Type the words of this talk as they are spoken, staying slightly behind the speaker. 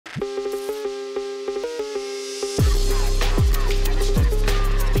From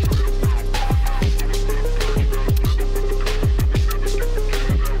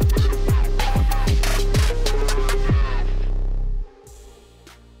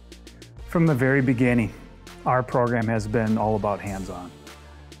the very beginning, our program has been all about hands-on.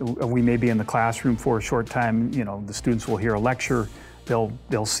 We may be in the classroom for a short time, the students will hear a lecture,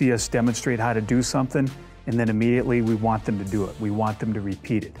 they'll see us demonstrate how to do something, and then immediately we want them to do it. We want them to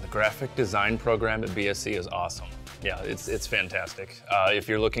repeat it. The graphic design program at BSC is awesome. Yeah, it's fantastic. If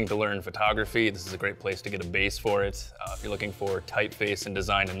you're looking to learn photography, this is a great place to get a base for it. If you're looking for typeface and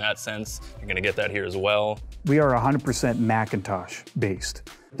design in that sense, you're gonna get that here as well. We are 100% Macintosh based.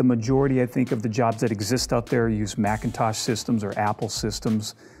 The majority, I think, of the jobs that exist out there use Macintosh systems or Apple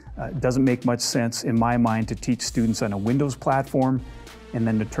systems. It doesn't make much sense in my mind to teach students on a Windows platform and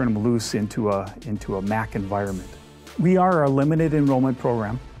then to turn them loose into a Mac environment. We are a limited enrollment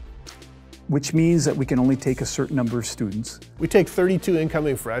program, which means that we can only take a certain number of students. We take 32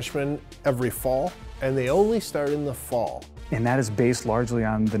 incoming freshmen every fall, and they only start in the fall. And that is based largely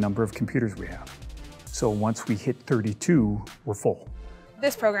on the number of computers we have. So once we hit 32, we're full.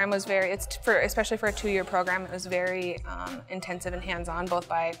 This program was especially for a 2-year program, it was very intensive and hands-on, both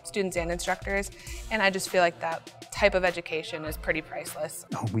by students and instructors. And I just feel like that type of education is pretty priceless.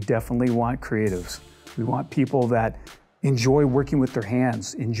 We definitely want creatives. We want people that enjoy working with their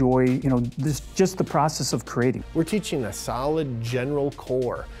hands, enjoy, just the process of creating. We're teaching a solid general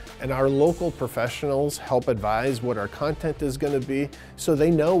core, and our local professionals help advise what our content is going to be so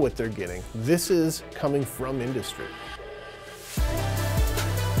they know what they're getting. This is coming from industry.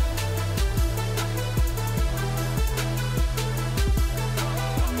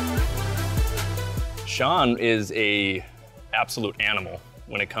 Sean is an absolute animal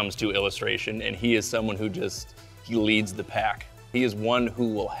when it comes to illustration, and he is someone who he leads the pack. He is one who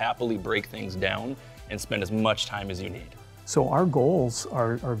will happily break things down and spend as much time as you need. So our goals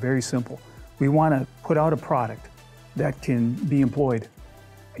are very simple. We want to put out a product that can be employed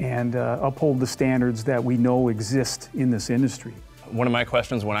and uphold the standards that we know exist in this industry. One of my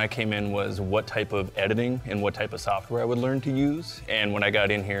questions when I came in was what type of editing and what type of software I would learn to use. And when I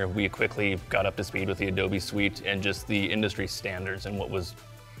got in here, we quickly got up to speed with the Adobe suite and just the industry standards and what was,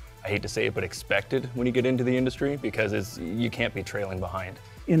 I hate to say it, but expected when you get into the industry, because you can't be trailing behind.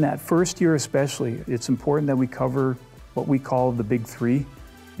 In that first year especially, it's important that we cover what we call the big three,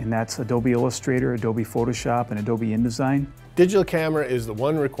 and that's Adobe Illustrator, Adobe Photoshop, and Adobe InDesign. Digital camera is the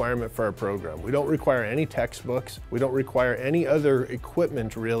one requirement for our program. We don't require any textbooks. We don't require any other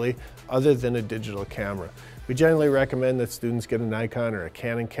equipment really other than a digital camera. We generally recommend that students get a Nikon or a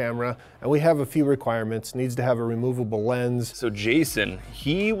Canon camera, and we have a few requirements. Needs to have a removable lens. So Jason,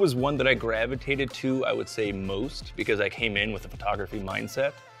 he was one that I gravitated to, I would say, most, because I came in with a photography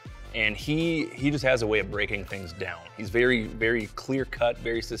mindset. And he just has a way of breaking things down. He's very, very clear-cut,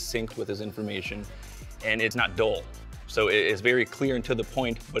 very succinct with his information, and it's not dull. So it's very clear and to the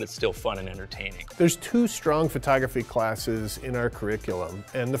point, but it's still fun and entertaining. There's 2 strong photography classes in our curriculum.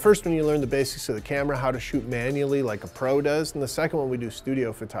 And the first one, you learn the basics of the camera, how to shoot manually like a pro does. And the second one, we do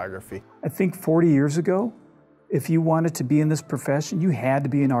studio photography. I think 40 years ago, if you wanted to be in this profession, you had to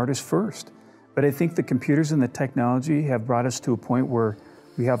be an artist first. But I think the computers and the technology have brought us to a point where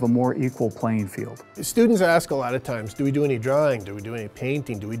we have a more equal playing field. Students ask a lot of times, do we do any drawing? Do we do any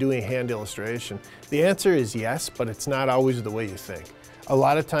painting? Do we do any hand illustration? The answer is yes, but it's not always the way you think. A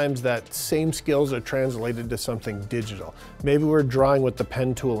lot of times that same skills are translated to something digital. Maybe we're drawing with the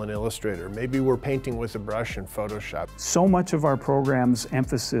pen tool in Illustrator. Maybe we're painting with a brush in Photoshop. So much of our program's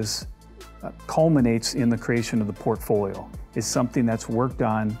emphasis culminates in the creation of the portfolio. It's something that's worked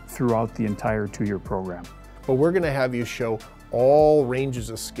on throughout the entire 2-year program. But we're going to have you show all ranges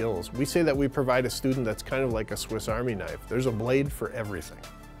of skills. We say that we provide a student that's kind of like a Swiss Army knife. There's a blade for everything.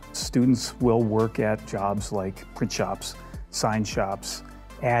 Students will work at jobs like print shops, sign shops,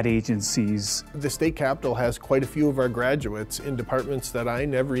 ad agencies. The state capitol has quite a few of our graduates in departments that I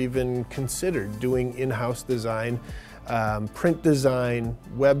never even considered, doing in-house design, print design,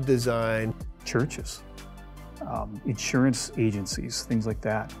 web design. Churches, insurance agencies, things like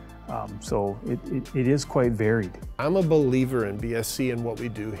that. So it is quite varied. I'm a believer in BSC and what we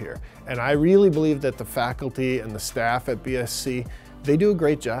do here. And I really believe that the faculty and the staff at BSC, they do a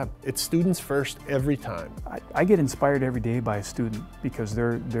great job. It's students first every time. I get inspired every day by a student because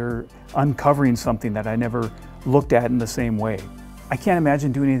they're uncovering something that I never looked at in the same way. I can't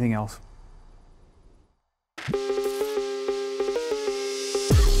imagine doing anything else.